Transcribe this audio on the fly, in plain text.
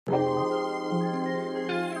Hey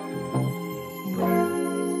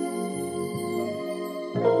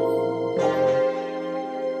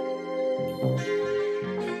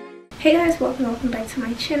guys, welcome back to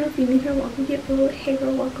my channel. If you're new here, welcome. Get old. Hey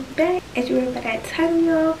girl, welcome back. As you read by that title,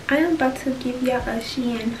 y'all, I am about to give y'all a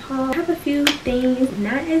SHEIN haul. I have a few things,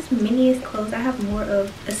 not as many as clothes. I have more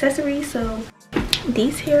of accessories. So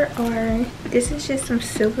these here are, this is just some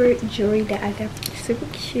silver jewelry that I got. Super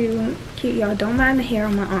cute y'all. Don't mind the hair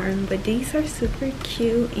on my arm, but these are super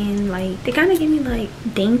cute and like they kind of give me like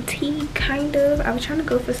dainty kind of. I was trying to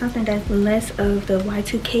go for something that's less of the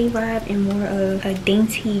Y2K vibe and more of a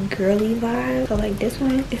dainty girly vibe. So like this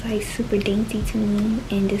one is like super dainty to me,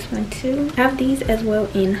 and this one too. I have these as well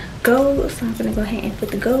in gold, so I'm gonna go ahead and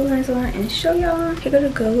put the gold ones on and show y'all. Here go the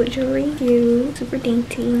gold jewelry. Cute, super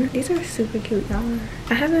dainty. These are super cute, y'all.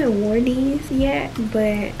 I haven't worn these yet,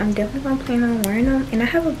 but I'm definitely gonna plan on wearing them. And I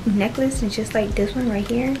have a necklace just like this one right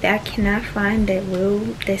here that I cannot find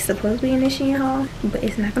that's supposed to be in the SHEIN haul, but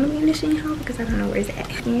it's not gonna be in the SHEIN haul because I don't know where it's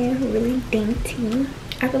at. And really dainty.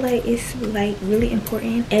 I feel like it's like really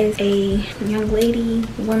important as a young lady,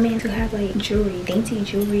 woman, to have like jewelry, dainty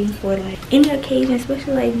jewelry for like any occasion,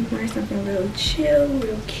 especially like if you're wearing something real chill,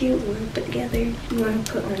 real cute, real put together. You want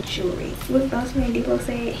to put on jewelry. What Boss Man Depot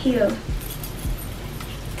said, here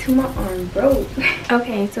to my arm broke.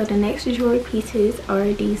 Okay, so the next jewelry pieces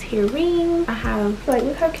are these here rings. I have, like,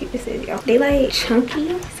 look how cute this is, y'all. They like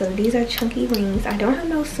chunky, so these are chunky rings. I don't have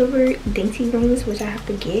no silver dainty rings, which I have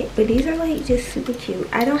to get, but these are like just super cute.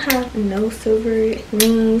 I don't have no silver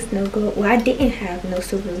rings, no gold. Well, I didn't have no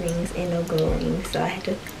silver rings and no gold rings, so I had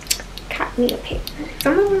to cop me a pair.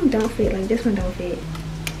 Some of them don't fit, like this one don't fit.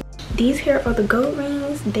 These here are the gold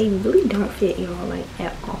rings. They really don't fit, y'all, like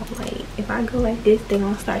at all. Like if I go like this, they're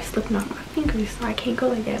gonna start slipping off my fingers, so I can't go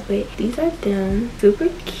like that. But these are them. Super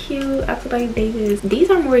cute. I feel like these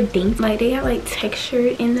are more dainty. Like they got like texture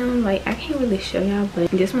in them. Like I can't really show y'all, but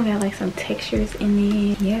this one got like some textures in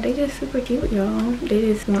it. Yeah, they just super cute, y'all. They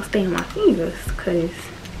just won't stay on my fingers because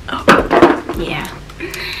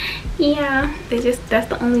yeah, that's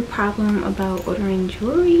the only problem about ordering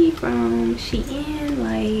jewelry from SHEIN.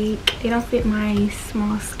 Like they don't fit my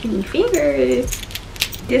small skinny fingers.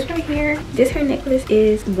 This right here, this hair necklace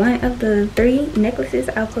is one of the 3 necklaces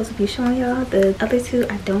I was supposed to be showing y'all. The other 2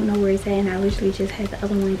 I don't know where it's at, and I literally just had the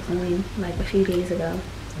other one on like a few days ago.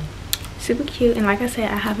 Super cute. And like I said,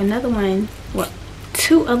 I have another one, well,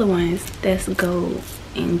 2 other ones that's gold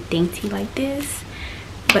and dainty like this,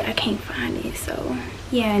 but I can't find it. So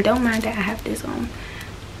yeah, don't mind that I have this on.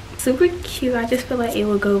 Super cute. I just feel like it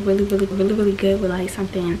would go really good with like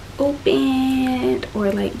something open,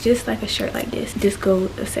 or like just like a shirt like this. This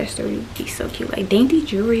gold accessory would be so cute. Like dainty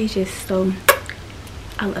jewelry is just so,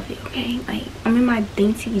 I love it. Okay, like I'm in my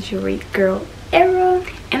dainty jewelry girl era,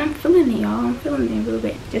 and I'm feeling it, y'all. I'm feeling it a little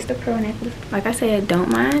bit. Just the pearl necklace. Like I said,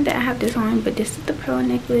 don't mind that I have this on, but this is the pearl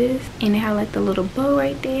necklace, and it had like the little bow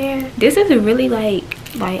right there. This is really like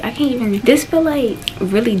I can't even, this feel like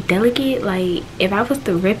really delicate. Like if I was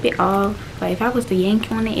to rip it off, like if I was to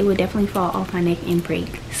yank on it, it would definitely fall off my neck and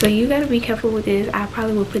break. So you gotta be careful with this. I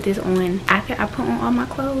probably will put this on after I put on all my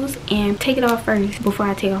clothes, and take it off first before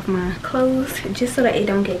I take off my clothes, just so that it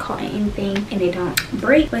don't get caught in anything and it don't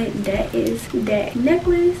break. But that is that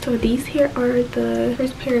necklace. So these here are the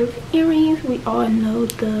first pair of earrings. We all know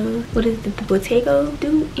the, what is it, the Bottega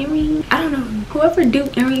dupe earrings. I don't know whoever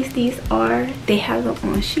dupe earrings these are. They have them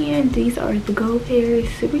on SHEIN. These are the gold pairs.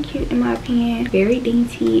 Super cute in my opinion. Very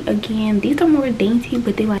dainty. Again, these are more dainty,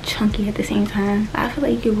 but they like chunky at the same time. I feel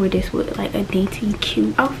like you could wear this with like a dainty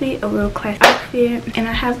cute outfit, a real class outfit. And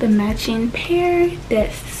I have the matching pair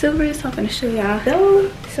that's silver, so I'm gonna show y'all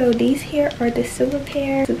those. So these here are the silver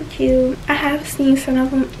pair. Super cute. I have seen some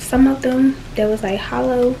of them that was like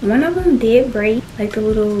hollow. One of them did break, like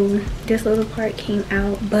this little part came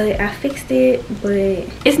out, but I fixed it. But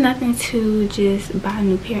it's nothing to just buy a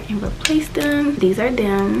new pair and replace them. These are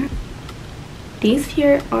them. These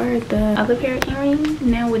here are the other pair of earrings.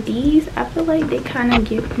 Now with these, I feel like they kind of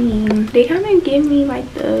give me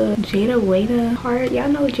like the Jada Wada heart. Y'all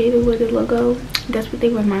know Jada Wada logo? That's what they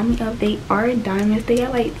remind me of. They are diamonds. They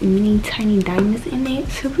got like mini tiny diamonds in it.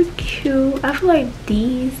 Super cute. I feel like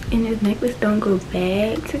these and this necklace don't go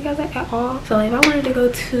bad together at all. So if I wanted to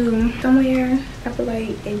go to somewhere, I feel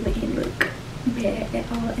like they wouldn't look bad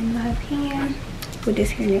at all in my opinion with this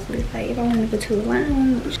hair necklace. Like if I wanted to go to a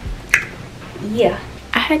lounge, yeah,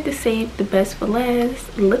 I had to save the best for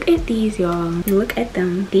last. Look at these, y'all. Look at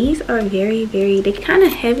them. These are very they kind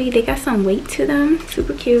of heavy. They got some weight to them.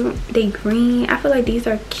 Super cute. They green. I feel like these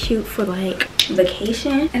are cute for like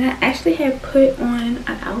vacation, and I actually had put on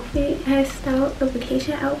an outfit. I had styled a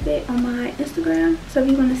vacation outfit on my Instagram, so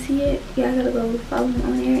if you want to see it, y'all gotta go follow me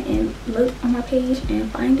on there and look on my page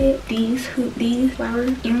and find it. These flower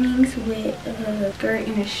earrings with a skirt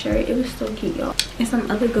and a shirt, it was so cute, y'all, and some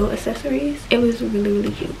other gold accessories. It was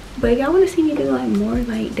really cute. But if y'all want to see me do like more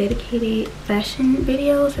like dedicated fashion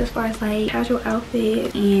videos as far as like casual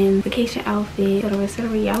outfit and vacation outfit,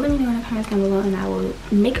 etc, y'all let me know in the comments down below, and I will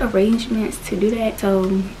make arrangements to do that.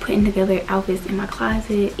 So putting together outfits in my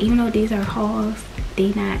closet, even though these are hauls,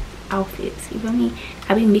 they not outfits, you feel me?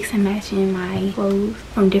 I be mixing and matching my clothes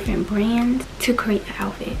from different brands to create an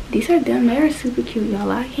outfit. These are them. They're super cute, y'all.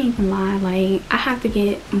 I can't even lie, like I have to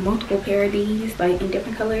get multiple pair of these like in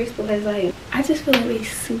different colors because like I just feel like they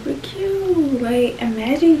super cute. Like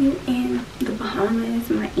imagine you in the Bahamas,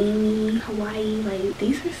 Miami, Hawaii. Like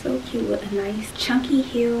these are so cute with a nice chunky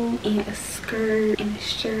heel and a skirt and a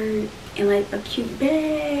shirt and like a cute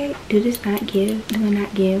bag. Do this not give? Do it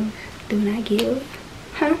not give? Do it not give?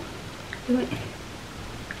 Huh?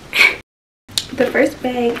 The first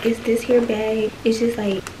bag is this here bag. It's just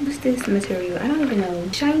like, what's this material? I don't even know.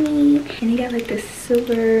 Shiny, and it got like this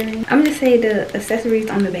silver. I'm gonna say the accessories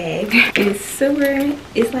on the bag is silver.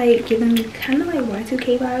 It's like giving me kind of like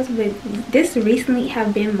Y2K vibes, but this recently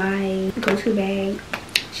have been my go-to bag.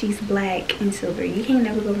 She's black and silver. You can't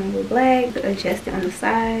never go wrong with black. Adjust it on the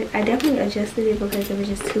side. I definitely adjusted it because it was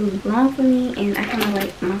just too long for me, and I kind of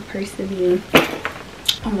like my purse to be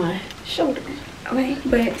on my shoulder. Okay,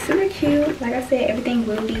 but super cute. Like I said, everything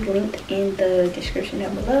will be linked in the description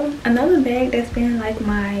down below. Another bag that's been like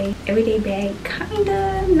my everyday bag,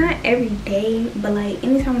 kinda, not every day, but like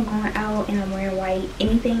anytime I'm going out and I'm wearing white,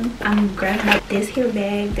 anything, I'm grabbing like this here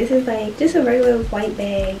bag. This is like just a regular white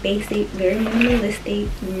bag, basic, very minimalistic,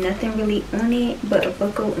 nothing really on it but a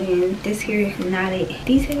buckle and this here knotted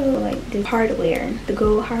detail, like the hardware, the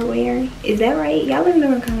gold hardware. Is that right? Y'all let me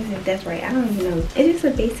know in the comments if that's right. I don't even know. It's just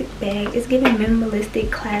a basic bag. It's giving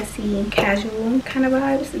minimalistic, classy, casual kind of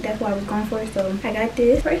vibes. That's what I was going for. So I got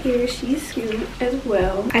this right here. She's cute as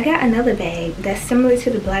well. I got another bag that's similar to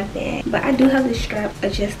the black bag, but I do have the strap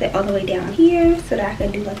adjusted all the way down here so that I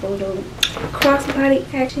can do like a little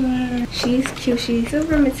crossbody action. She's cute. She's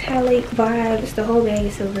silver metallic vibes. The whole bag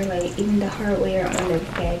is silver. Like even the hardware on the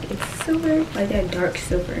bag is silver, like that dark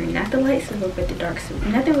silver, not the light silver but the dark silver.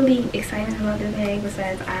 Nothing really exciting about the bag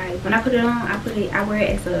besides when I put it on, I wear it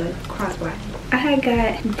as a crossbody. I had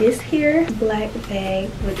got this here black bag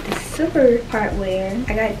with the silver hardware.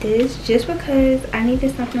 I got this just because I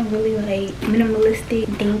needed something really like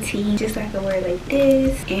minimalistic, dainty, just so I could wear like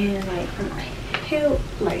this and like on my hip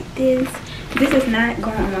like this. This is not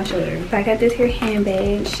going on my shoulder. So I got this here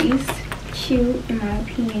handbag. She's cute in my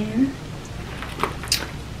opinion.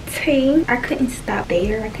 I couldn't stop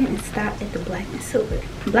there. I couldn't stop at the black and silver.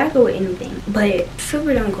 Black go with anything, but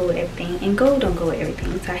silver don't go with everything, and gold don't go with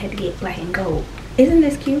everything, so I had to get black and gold. Isn't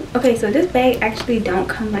this cute? Okay, so this bag actually don't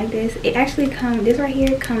come like this. It actually this right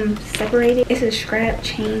here comes separated. It's a strap,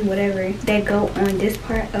 chain, whatever that go on this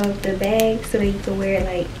part of the bag so that you can wear it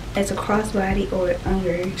like as a crossbody or on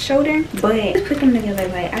your shoulder. But just put them together.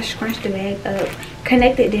 Like I scrunched the bag up,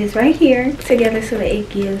 connected this right here together so that it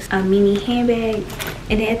gives a mini handbag,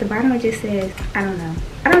 and then at the bottom it just says, I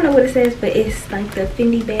don't know what it says, but it's like the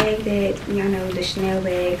Fendi bag that y'all know, the Chanel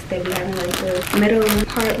bags that we have in like the metal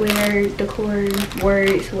hardware decor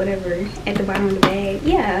words whatever at the bottom of the bag.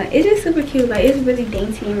 Yeah, it's just super cute. Like it's really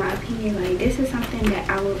dainty in my opinion. Like this is something that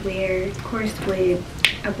I would wear of course with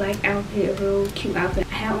a black outfit, a real cute outfit.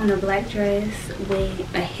 I had on a black dress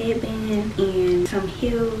with a headband and some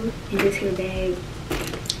heels and this here bag.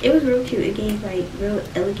 It was real cute. It gave like real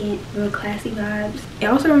elegant, real classy vibes. It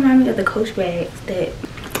also reminded me of the Coach bags that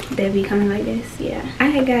be coming like this. Yeah, I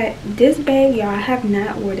had got this bag, y'all. I have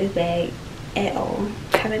not wore this bag at all.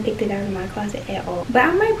 I haven't picked it out of my closet at all, but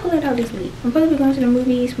I might pull it out this week. I'm supposed to be going to the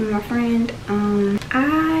movies with my friend.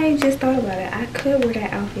 I just thought about it. I could wear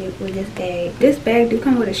that outfit with this bag. This bag do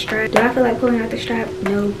come with a strap. Do I feel like pulling out the strap?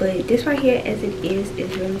 No, but this right here as it is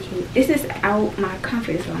really cute. This is out my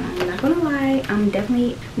comfort zone. I'm not gonna lie, I'm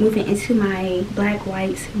definitely moving into my black,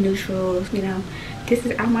 whites, neutrals, you know. This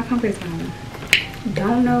is out my comfort zone.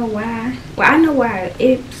 Don't know why. Well, I know why.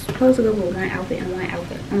 It's supposed to go with one outfit and one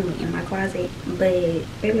outfit only in my closet, but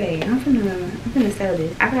baby, I'm finna sell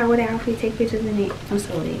this. After I wear the outfit, take pictures in it, I'm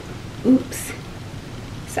sold it. Oops,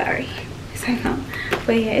 sorry.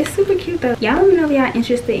 But yeah, it's super cute though. Y'all let me know if y'all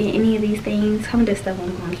interested in any of these things. Some of this stuff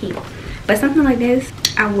I'm gonna keep, but something like this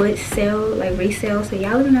I would sell, like resell. So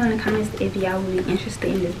y'all let me know in the comments if y'all would be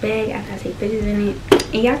interested in this bag after I take pictures in it.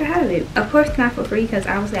 and y'all can have it. Of course not for free, because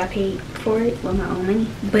obviously I paid for it with my own money.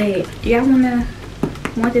 But do y'all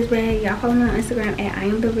want this bag? Y'all follow me on Instagram at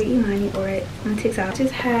IamTheRealImani, or on TikTok. I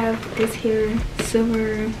just have this here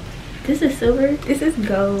silver. This is silver, this is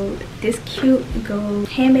gold, this cute gold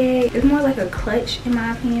handbag. It's more like a clutch in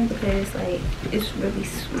my opinion, because like it's really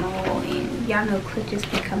small, and y'all know clutches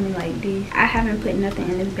can come in like this. I haven't put nothing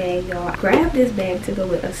in this bag, y'all. Grab this bag to go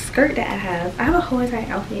with a skirt that I have. I have a whole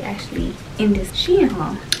entire outfit actually in this SHEIN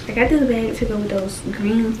haul. I got this bag to go with those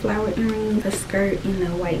green flower earrings, a skirt, and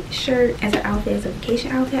a white shirt as an outfit, as a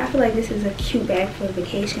vacation outfit. I feel like this is a cute bag for a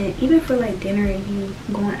vacation, even for like dinner, if you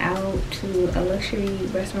going out to a luxury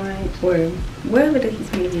restaurant or wherever the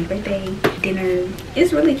case may be, birthday, dinner.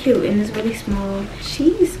 It's really cute, and it's really small.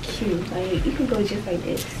 She's cute. Like, you can go just like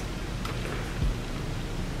this.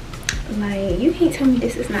 Like, you can't tell me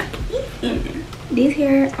this is not eating. These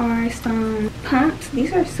here are some pumps.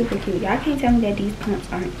 These are super cute. Y'all can't tell me that these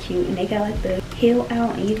pumps aren't cute. And they got like the heel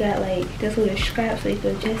out, and you got like this little strap so you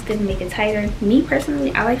can adjust it and make it tighter. Me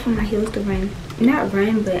personally, I like for my heels to not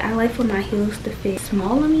run, but I like for my heels to fit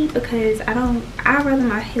small on me, because I'd rather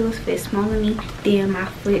my heels fit small on me than my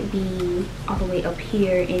foot be all the way up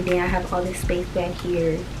here, and then I have all this space back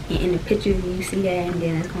here. And in the picture you see that, and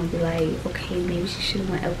then it's gonna be like, okay, maybe she should have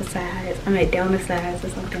went up a size, I mean down a size or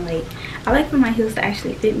something. Like, I like for my heels to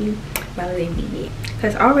actually fit me rather than be big,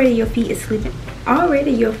 because already your feet is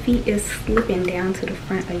slipping down to the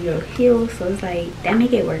front of your heels, so it's like that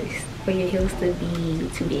make it worse for your heels to be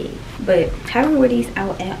too big. But haven't wear these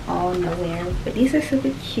out at all, nowhere. But these are super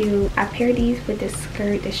cute. I paired these with the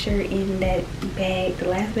skirt, the shirt, and that bag, the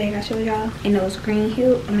last bag I showed y'all, and those green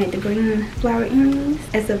the green flower earrings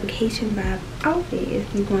as a vacation vibe outfit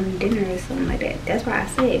if you're going to dinner or something like that. That's why I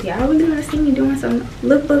said, if y'all really want to see me doing some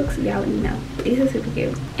lookbooks, y'all let me know. But these are super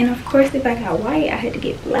cute. And of course, if I got white, I had to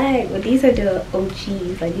get black. But these are the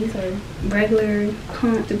OGs. Like, these are regular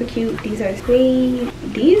pump, super cute. These are suede.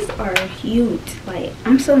 These are cute. Like,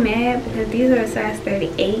 I'm so mad because these are a size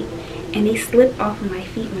 38, and they slip off of my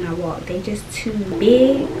feet when I walk. They just too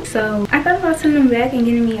big. So I thought about sending them back and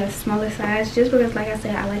getting me a smaller size, just because, like I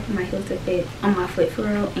said, I like for my heels to fit on my foot for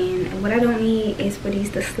real. And what I don't need is for these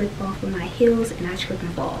to slip off of my heels and I trip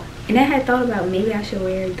and fall. And I had thought about maybe I should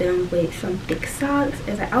wear them with some thick socks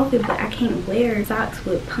as an outfit, but I can't wear socks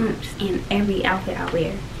with pumps in every outfit I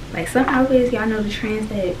wear. Like, some outfits, y'all know the trends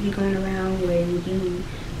that be going around when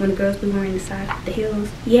the girls be wearing the socks with the heels.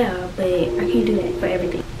 Yeah, but I can't do that for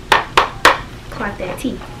everything. Clock that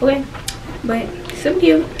T, okay? But so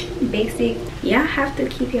cute, basic. Y'all have to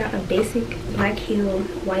keep y'all a basic black heel,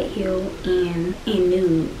 white heel, and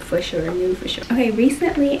nude for sure, Okay,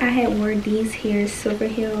 recently I had wore these here silver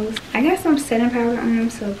heels. I got some setting powder on them,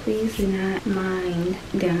 so please do not mind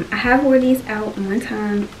them. I have wore these out one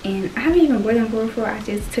time, and I haven't even worn them before. I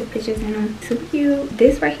just took pictures in them. Super cute.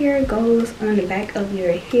 This right here goes on the back of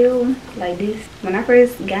your heel like this. When I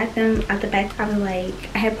first got them out the back, I was like,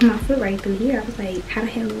 I had put my foot right through here. I was like, how the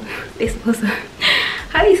hell they supposed to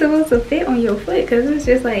how they supposed to fit on your foot? Because it's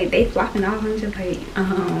just like they flopping off. I'm just like,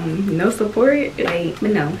 no support. Like,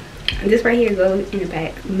 but no, this right here goes in the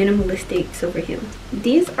back. Minimalistic silver heel.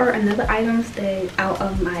 These are another items that out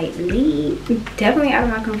of my league, definitely out of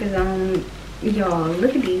my comfort zone. Y'all,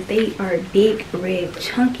 look at these. They are big, red,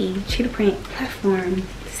 chunky cheetah print platform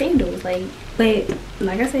sandals. Like, but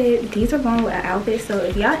like I said, these are going with an outfit. So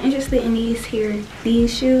if y'all interested in these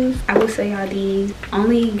shoes, I will say y'all these.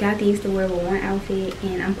 Only got these to wear with one outfit,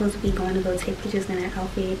 and I'm supposed to be going to go take pictures in that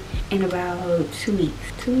outfit in about 2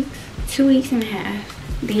 weeks. 2 weeks and a half.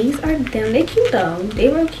 These are them. They cute though.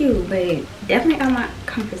 They real cute, but definitely out of my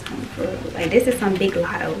comfort zone for real. Like, this is some big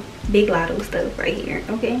lotto stuff right here,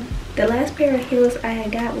 okay? The last pair of heels I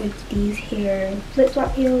had got was these here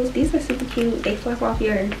flip-flop heels. These are super cute. They flop off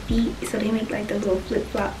your feet, so they make like those little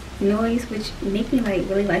flip-flop noise, which make me like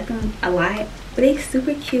really like them a lot. But they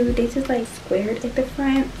super cute. They just like squared at the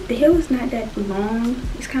front. The heel is not that long.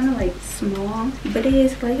 It's kind of like small, but it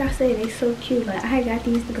is, like I said, they so cute. Like, I got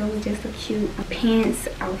these to go with just a cute pants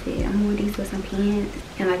outfit. I'm wearing these with some pants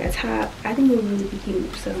and like a top. I think it would really be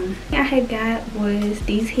cute. So I had got was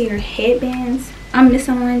these here headbands. I'm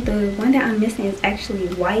missing one. The one that I'm missing is actually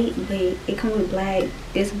white, but it comes with black,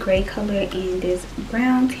 this gray color, and this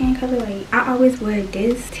brown tan color. Like, I always wear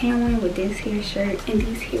this tan one with this here shirt and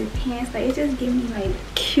these here pants. Like, it just gives me like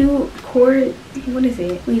cute what is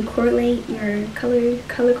it when you correlate your color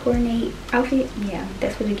coordinate outfit? Yeah,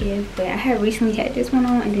 that's what it gives. But I had recently had this one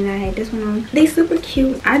on, and then I had this one on. They super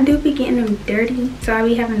cute. I do be getting them dirty, so I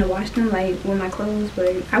be having to wash them like with my clothes.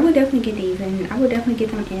 But I would definitely get these, and I would definitely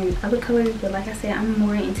get them in other colors. But like I said, I'm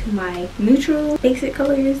more into my neutral basic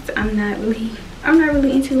colors. I'm not really I'm not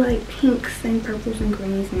really into like pinks and purples and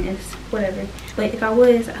greens and it's whatever. But if I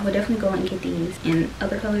was, I would definitely go and get these in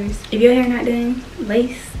other colors. If your hair not done,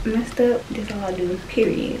 lace messed up, that's all I do,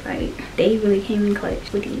 period. Like, they really came in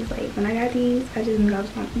clutch with these. Like, when I got these, I just knew I was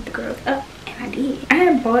gonna eat the girls up. I did. I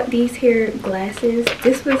had bought these here glasses.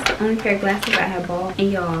 This was the only pair of glasses I had bought.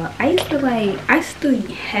 And y'all, I used to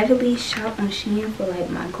heavily shop on SHEIN for like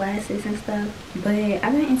my glasses and stuff. But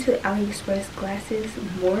I've been into AliExpress glasses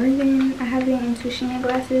more than I have been into SHEIN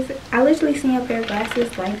glasses. I literally seen a pair of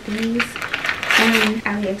glasses like these on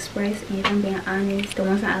AliExpress, and if I'm being honest, the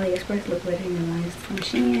ones on AliExpress look better than the ones from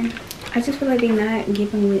SHEIN. I just feel like they're not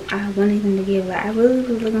giving what I wanted them to give. Like, I really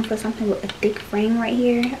was looking for something with a thick frame right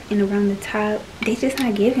here and around the top. They just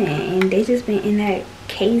not giving, and they just been in that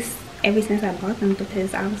case ever since I bought them,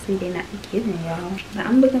 because obviously they're not giving, y'all. But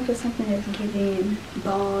I'm looking for something that's giving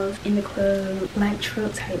balls in the club, black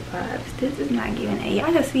truck type vibes. This is not giving it.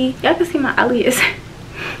 Y'all can see my alias.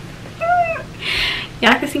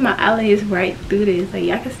 Y'all can see my eyelids right through this. Like,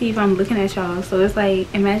 y'all can see if I'm looking at y'all. So it's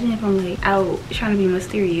like, imagine if I'm like out trying to be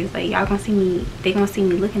mysterious. Like, y'all gonna see me, they gonna see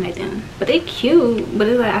me looking at them. But they cute, but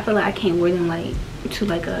it's like, I feel like I can't wear them like to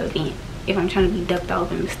like a event if I'm trying to be ducked off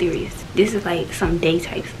and mysterious. This is like some day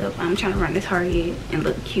type stuff. I'm trying to run to Target and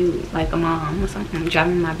look cute like a mom or something. I'm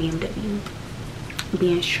driving my BMW,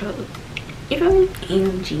 being truck. You feel me?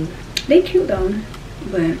 AMG. They cute though,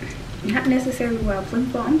 but not necessarily what I was looking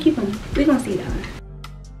for. I'm gonna keep them. We gonna see that.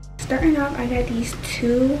 Starting off, I got these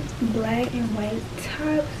two black and white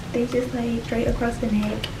tops. They just like straight across the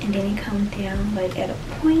neck, and then they come down like at a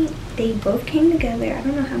point. They both came together. I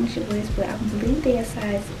don't know how much it was, but I believe they are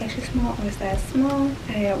size extra small or size small.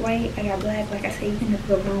 I got white, I got black. Like I said, you can never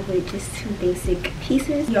go wrong with just two basic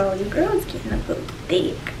pieces. Y'all, your girl's getting a little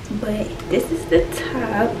thick, but this is the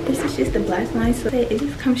top. This is just the black line, so it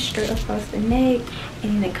just comes straight across the neck,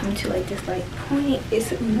 and then it comes to like this like point.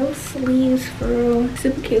 It's no sleeves, furl,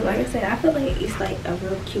 super cute. Like I said, I feel like it's like a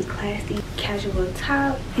real cute, classy, casual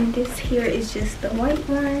top. And this here is just the white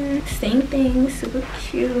one. Same thing, super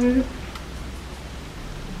cute.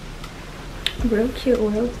 Real cute,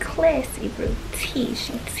 real classy, real tea.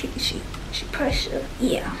 She pressure.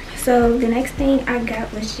 Yeah. So the next thing I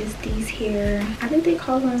got was just these here. I think they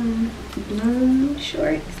call them bloom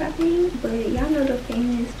shorts, I think. But y'all know the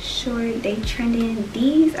famous short, they trending.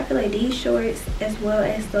 These, I feel like these shorts as well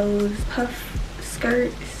as those puff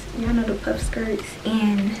skirts. Y'all know the puff skirts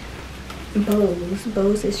and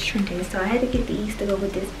bows is trending, so I had to get these to go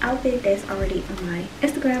with this outfit that's already on my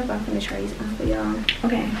Instagram, but I'm gonna try these on for y'all.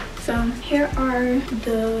 Okay, so here are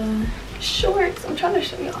the shorts. I'm trying to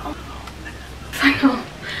show y'all. I know,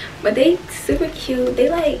 but they super cute. They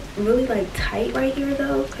like really like tight right here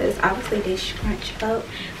though, because obviously they scrunch up,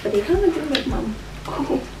 but they kind of do make my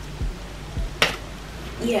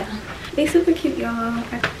yeah, they super cute, y'all.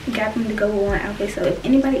 I got them to go on outfit, so if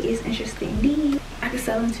anybody is interested in these, I can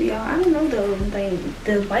sell them to y'all. I don't know though, like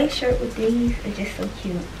the white shirt with these are just so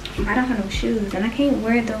cute. I don't have no shoes, and I can't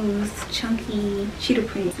wear those chunky cheetah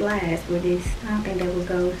print slides with this. I don't think that will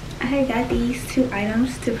go. I had got these two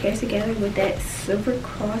items to pair together with that silver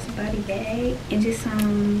crossbody bag and just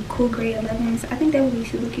some cool gray 11s. I think that would be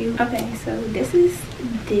super cute. Okay, so this is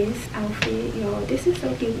this outfit, y'all. This is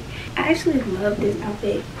so cute. I actually love this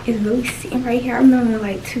outfit. It's really sitting right here. I remember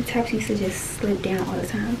like two tops used to just slip down all the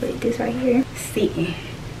time, but this right here, sitting.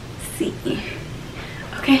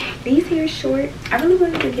 Okay, these here short. I really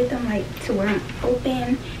wanted to get them like to where I'm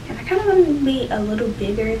open, and I kind of want them to be a little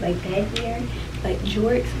bigger, like baggier, like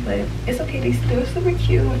jorts, but it's okay. They still super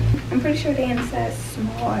cute. I'm pretty sure they in a size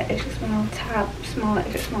small, extra small, top small,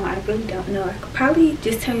 extra small. I really don't know. I could probably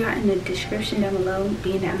just tell y'all in the description down below,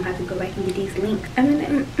 being that I'm gonna have to go back and get these links. I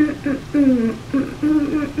mean,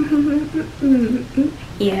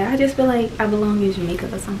 yeah, I just feel like I belong in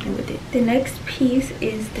Jamaica or something with it. The next piece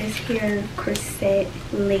is this here corset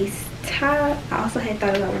lace top. I also had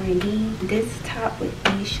thought about wearing this top with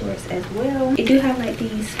these shorts as well. It do have like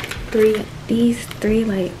these three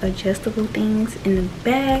like adjustable things in the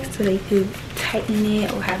back, so they could tighten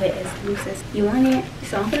it or have it as loose as you want it.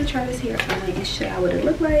 So I'm gonna try this here on and show y'all what it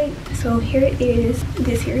look like. So here it is,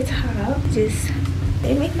 this here top. Just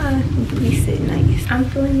they make my booty sit nice. I'm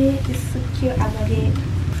feeling it. It's so cute. I love it.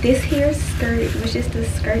 This here skirt was just the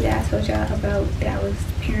skirt that I told y'all about that I was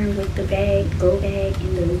pairing with the bag, gold bag,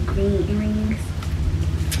 and the green earrings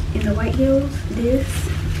and the white heels. This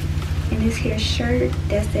and this here shirt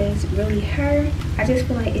that says really her. I just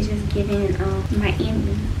feel like it's just giving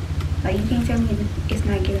Miami. Like, you can't tell me it's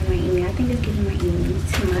not giving Miami. I think it's giving Miami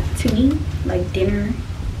to me, like dinner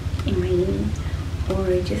in Miami,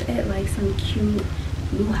 or just at like some cute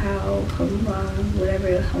luau, halua,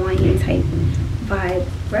 whatever Hawaiian type vibe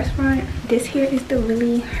restaurant. This here is the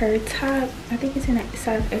really her top. I think it's in a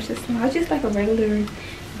size extra small. It's just like a regular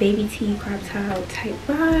baby tee crop top type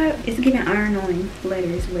vibe. It's giving iron on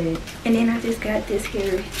letters with. And then I just got this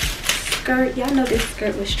here skirt. Y'all know this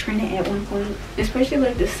skirt was trending at one point, especially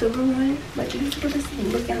like the silver one. Like this is what it's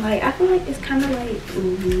looking like. I feel like it's kind of like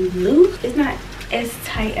loose. It's not as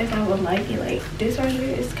tight as I would like it. Like this right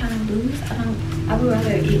here is kind of loose. I would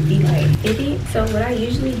rather it be like fitted. So what I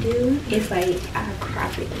usually do is like I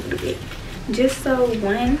crop it a little bit, just so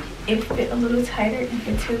one, it fit a little tighter, and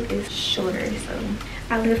for two, it's shorter. So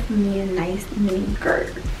I left me a nice mini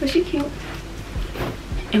skirt. But she cute.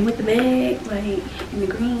 And with the bag, like, and the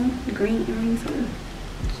green earrings on.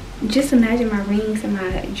 Just imagine my rings and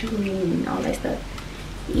my jewelry and all that stuff.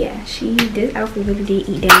 Yeah, this outfit really did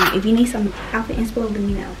eat down. If you need some outfit inspo, let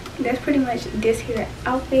me know. That's pretty much this here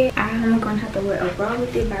outfit. I'm gonna have to wear a bra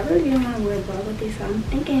with it, but I really didn't want to wear a bra with it, so I'm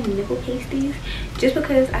thinking nipple pasties, just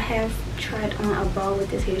because I have tried on a bra with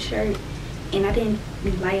this here shirt and I didn't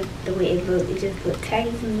like the way it looked. It just looked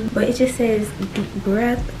tacky to me. But it just says deep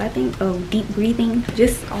breath, I think. Oh, deep breathing,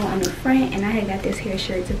 just all on the front. And I had got this hair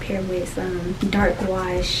shirt to pair with some dark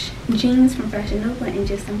wash jeans from Fashion Nova and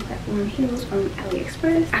just some platform heels from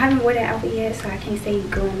AliExpress. I haven't worn that outfit yet, so I can't say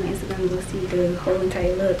go on my Instagram and go see the whole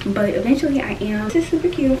entire look, but eventually I am. This is super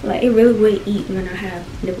cute. Like, it really would eat when I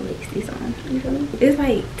have nipple pasties on. You feel me? It's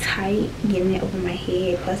like tight getting it over my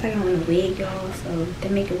head, plus I got on a wig, y'all, so to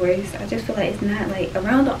make it worse, I just feel like it's not like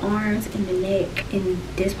around the arms and the neck and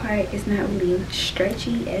this part. It's not really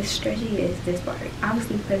stretchy as this part,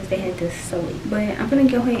 obviously, because they had to sew it. But I'm gonna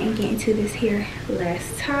go ahead and get into this here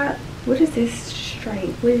last top. What is this stripe?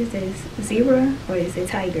 What is this? Zebra or is it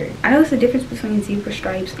tiger? I know it's the difference between zebra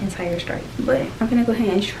stripes and tiger stripes, but I'm gonna go ahead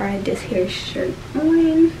and try this here shirt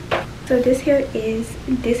on. So this here is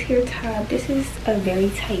this here top. This is a very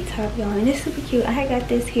tight top, y'all, and it's super cute. I had got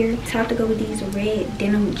this here top to go with these red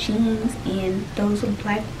denim jeans and those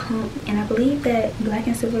black pump, and I believe that black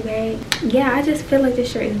and silver bag. Yeah, I just feel like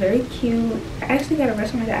this shirt is very cute. I actually got a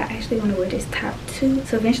restaurant that I actually want to wear this top to,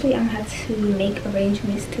 so eventually I'm gonna have to make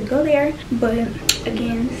arrangements to go there. But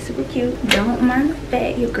again, super cute. Don't mind the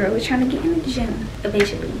fact your girl is trying to get in the gym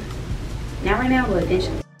eventually. Not right now, but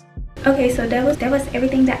eventually. Okay, so that was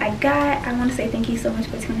everything that I got. I want to say thank you so much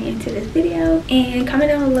for tuning into this video, and comment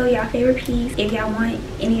down below y'all favorite piece. If y'all want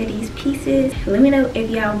any of these pieces, let me know. If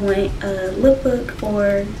y'all want a lookbook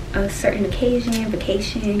for a certain occasion,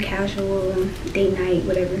 vacation, casual, date night,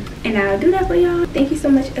 whatever, and I'll do that for y'all. Thank you so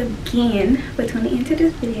much again for tuning into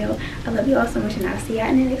this video. I love you all so much, and I'll see y'all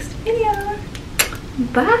in the next video.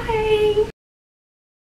 Bye.